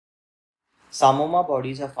Psammoma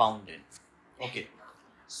bodies are found in. Okay,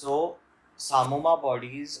 so psammoma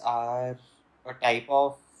bodies are a type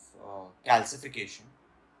of calcification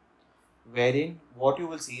wherein what you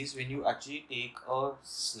will see is when you actually take a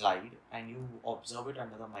slide and you observe it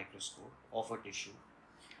under the microscope of a tissue,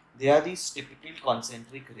 there are these typical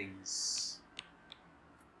concentric rings,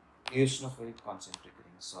 eosinophilic concentric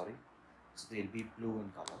rings, sorry. So they'll be blue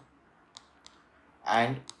in color,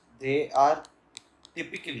 and they are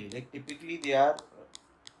typically they are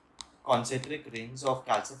concentric rings of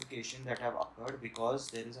calcification that have occurred because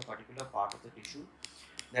there is a particular part of the tissue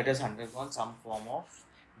that has undergone some form of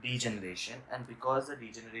degeneration, and because the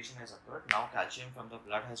degeneration has occurred, now calcium from the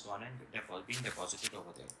blood has gone and been deposited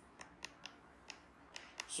over there.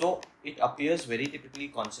 So it appears very typically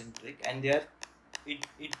concentric, and it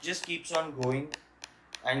just keeps on going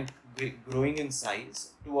and growing in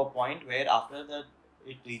size to a point where after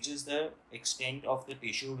it reaches the extent of the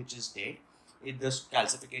tissue which is dead, this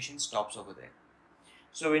calcification stops over there.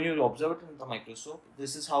 So when you observe it in the microscope,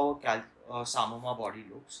 this is how a psammoma body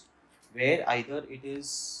looks, where either it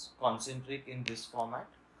is concentric in this format,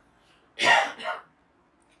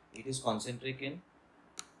 it is concentric in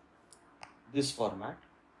this format,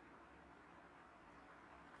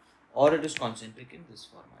 or it is concentric in this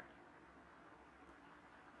format.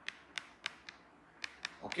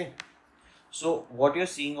 Okay. So what you're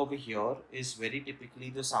seeing over here is very typically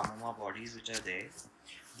the psammoma bodies which are there.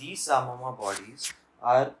 These psammoma bodies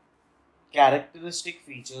are characteristic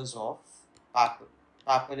features of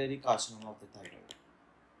papillary carcinoma of the thyroid.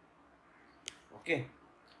 Okay,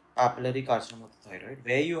 papillary carcinoma of the thyroid,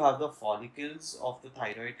 where you have the follicles of the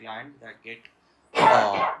thyroid gland that get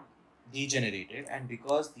degenerated, and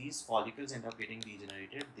because these follicles end up getting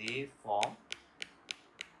degenerated, they form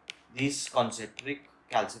these concentric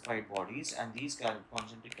calcified bodies, and these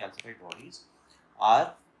concentric calcified bodies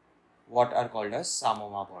are what are called as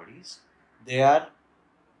psammoma bodies. They are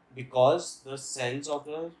because the cells of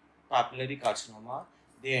the papillary carcinoma,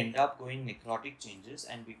 they end up going necrotic changes,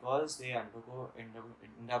 and because they end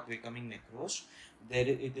up becoming necrosed,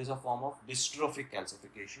 it is a form of dystrophic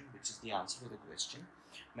calcification, which is the answer to the question.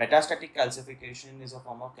 Metastatic calcification is a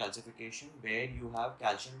form of calcification where you have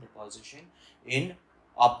calcium deposition in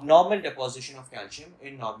abnormal deposition of calcium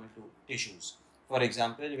in normal tissues. For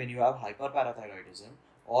example, when you have hyperparathyroidism,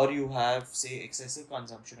 or you have, say, excessive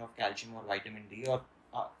consumption of calcium or vitamin D, or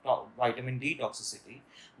vitamin D toxicity,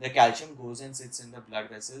 the calcium goes and sits in the blood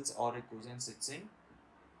vessels, or it goes and sits in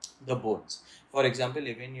the bones. For example,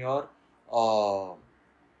 even your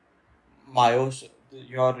myositis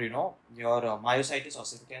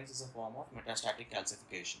ossificans is a form of metastatic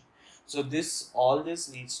calcification. So all this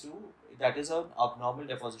leads to, that is an abnormal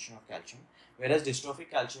deposition of calcium, whereas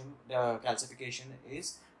dystrophic calcification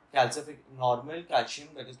is normal calcium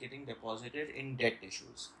that is getting deposited in dead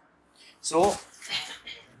tissues. So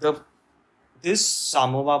this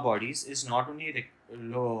psammoma bodies is not only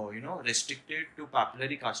restricted to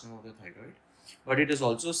papillary carcinoma of the thyroid, but it is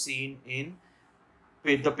also seen in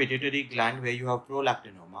the pituitary gland, where you have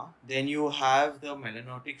prolactinoma. Then you have the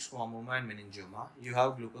melanotic schwannoma and meningioma. You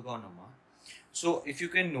have glucagonoma. So if you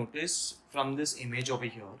can notice from this image over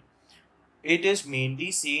here, it is mainly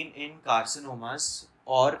seen in carcinomas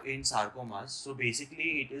or in sarcomas. So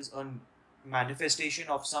basically it is a manifestation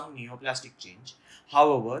of some neoplastic change.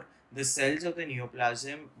 However, the cells of the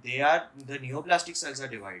neoplasm, the neoplastic cells are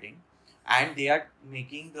dividing, and they are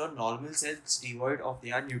making the normal cells devoid of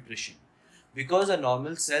their nutrition. Because the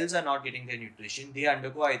normal cells are not getting their nutrition, they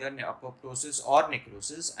undergo either apoptosis or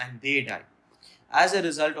necrosis, and they die. As a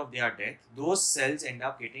result of their death, those cells end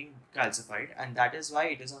up getting calcified, and that is why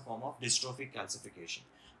it is a form of dystrophic calcification.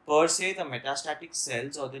 Per se, the metastatic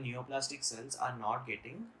cells or the neoplastic cells are not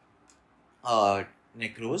getting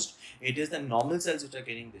necrosed. It is the normal cells which are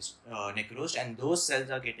getting necrosed, and those cells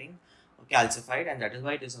are getting calcified, and that is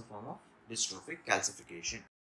why it is a form of dystrophic calcification.